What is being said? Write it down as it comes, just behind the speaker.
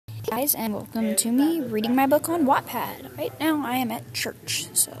Guys, and welcome to me reading my book on Wattpad. Right now I am at church,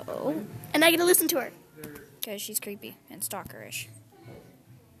 so... And I get to listen to her. Because she's creepy and stalkerish.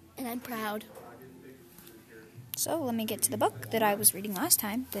 And I'm proud. So let me get to the book that I was reading last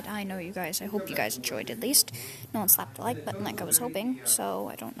time, that I hope you guys enjoyed at least. No one slapped the like button like I was hoping, so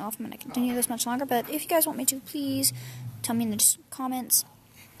I don't know if I'm going to continue this much longer, but if you guys want me to, please tell me in the comments,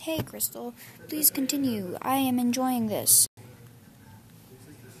 "Hey Crystal, please continue, I am enjoying this."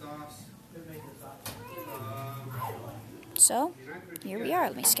 So, here we are.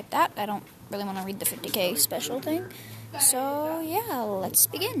 Let me skip that. I don't really want to read the 50K special thing. So, yeah, let's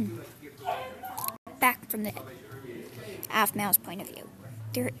begin. Back from the Aphmau's point of view.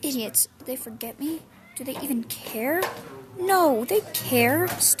 They're idiots. Do they forget me? Do they even care? No, they care.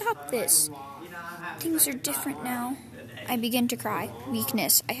 Stop this. Things are different now. I begin to cry.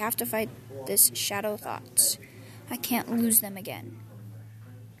 Weakness. I have to fight this shadow thoughts. I can't lose them again.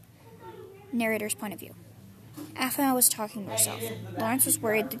 Narrator's point of view. Aphmau was talking to herself. Lawrence was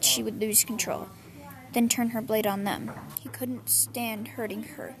worried that she would lose control, then turn her blade on them. He couldn't stand hurting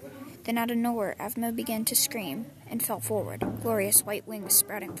her. Then out of nowhere, Aphmau began to scream and fell forward, glorious white wings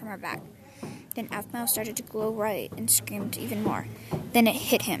sprouting from her back. Then Aphmau started to glow white and screamed even more. Then it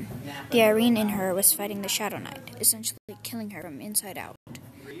hit him. The Irene in her was fighting the Shadow Knight, essentially killing her from inside out.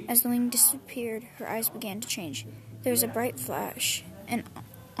 As the wing disappeared, her eyes began to change. There was a bright flash, and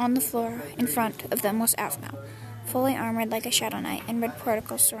on the floor in front of them was Aphmau, fully armored like a Shadow Knight, and red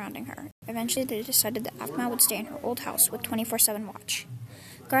particles surrounding her. Eventually, they decided that Aphmau would stay in her old house with 24/7 watch.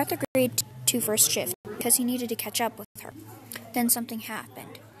 Garth agreed to first shift because he needed to catch up with her. Then something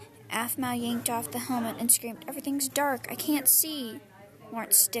happened. Aphmau yanked off the helmet and screamed, "Everything's dark, I can't see."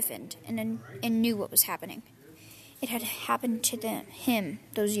 Lawrence stiffened and knew what was happening. It had happened to him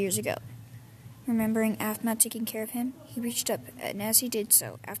those years ago. Remembering Aphmau taking care of him, he reached up, and as he did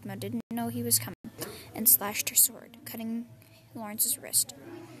so, Aphmau didn't know he was coming, and slashed her sword, cutting Lawrence's wrist.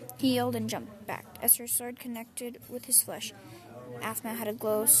 He yelled and jumped back. As her sword connected with his flesh, Aphmau had a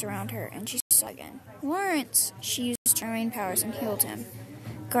glow surround her, and she saw again. "Lawrence!" She used her main powers and healed him.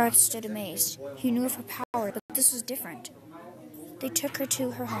 Garth stood amazed. He knew of her power, but this was different. They took her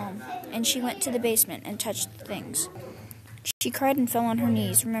to her home, and she went to the basement and touched the things. She cried and fell on her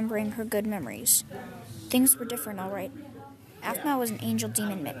knees, remembering her good memories. Things were different, all right. Aphmau was an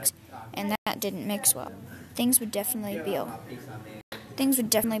angel-demon mix, and that didn't mix well. Things would definitely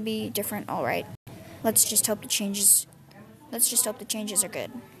be different, all right. Let's just hope the changes are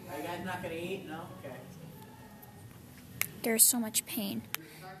good. There is so much pain.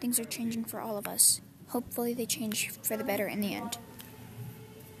 Things are changing for all of us. Hopefully they change for the better in the end.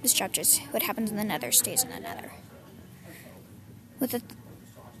 This chapter is what happens in the Nether stays in the Nether.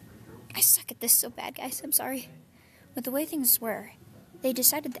 I suck at this so bad, guys. I'm sorry. With the way things were, they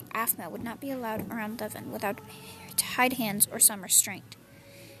decided that Aphmau would not be allowed around Levin without tied hands or some restraint.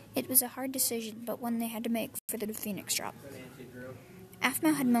 It was a hard decision, but one they had to make for the Phoenix drop.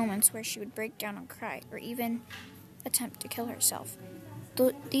 Aphmau had moments where she would break down and cry, or even attempt to kill herself.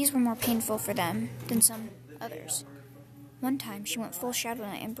 These were more painful for them than some others. One time, she went full Shadow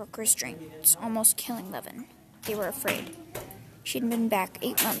Knight and broke restraints, almost killing Levin. They were afraid. She'd been back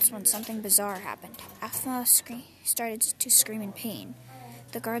 8 months when something bizarre happened. Aphmau started to scream in pain.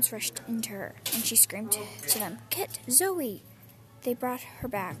 The guards rushed into her, and she screamed to them, "Get Zoe!" They brought her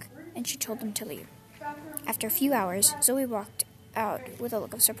back, and she told them to leave. After a few hours, Zoe walked out with a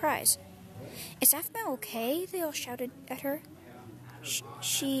look of surprise. "Is Aphmau okay?" They all shouted at her.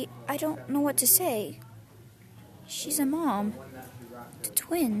 I don't know what to say. She's a mom to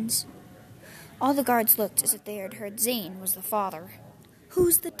twins." All the guards looked as if they had heard Zane was the father.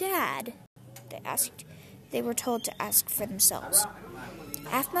 "Who's the dad?" they asked. They were told to ask for themselves.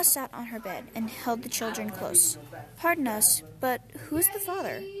 Aphmau sat on her bed and held the children close. "Pardon us, but who's the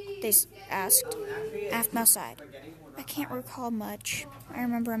father?" they asked. Aphmau sighed. "I can't recall much. I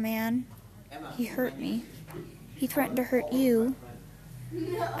remember a man. He hurt me. He threatened to hurt you.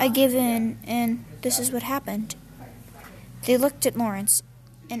 I gave in, and this is what happened." They looked at Lawrence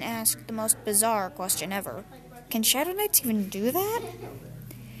and asked the most bizarre question ever. Can Shadow Knights even do that?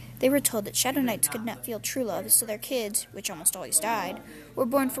 They were told that Shadow Knights could not feel true love, so their kids, which almost always died, were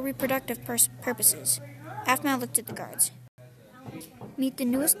born for reproductive purposes. Aphmau looked at the guards. "Meet the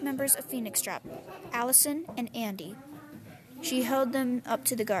newest members of Phoenix Drop, Allison and Andy." She held them up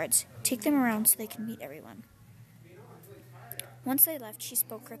to the guards. "Take them around so they can meet everyone." Once they left, she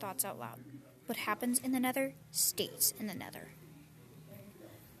spoke her thoughts out loud. What happens in the Nether stays in the Nether.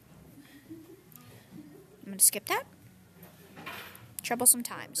 I'm going to skip that. Troublesome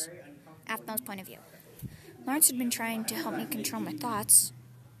times. Aphmau's point of view. Lawrence had been trying to help me control my thoughts.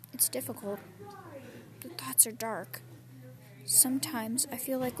 It's difficult. The thoughts are dark. Sometimes I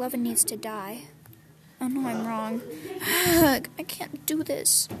feel like Levin needs to die. Oh no, I'm wrong. I can't do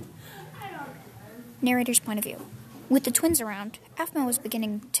this. Narrator's point of view. With the twins around, Aphmau was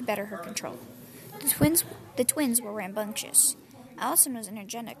beginning to better her control. The twins were rambunctious. Allison was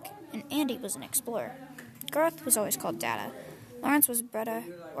energetic, and Andy was an explorer. Garth was always called Dada. Lawrence was Bretta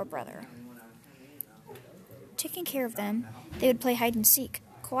or brother. Taking care of them, they would play hide and seek.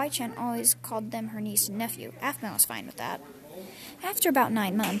 Kawaii-chan always called them her niece and nephew. Aphmau was fine with that. After about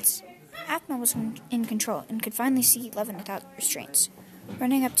 9 months, Aphmau was in control and could finally see Levin without restraints.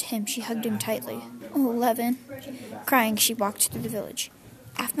 Running up to him, she hugged him tightly. "Oh, Levin." Crying, she walked through the village.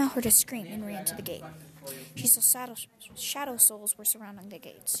 Aphmau heard a scream and ran to the gate. She saw shadow souls were surrounding the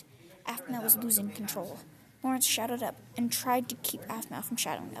gates. Aphmau was losing control. Lawrence shadowed up and tried to keep Aphmau from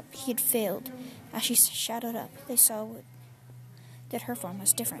shadowing up. He had failed. As she shadowed up, they saw that her form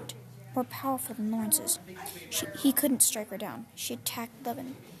was different, more powerful than Lawrence's. He couldn't strike her down. She attacked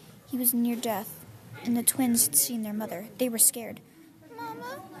Levin. He was near death, and the twins had seen their mother. They were scared.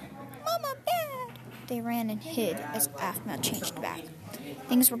 "Mama! Mama, bad!" They ran and hid as Aphmau changed back.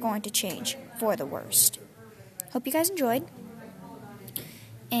 Things were going to change for the worst. Hope you guys enjoyed.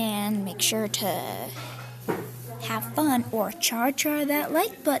 And make sure to have fun or Char-Char that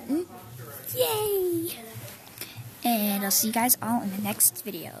like button. Yay! And I'll see you guys all in the next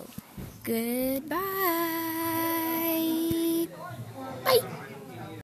video. Goodbye!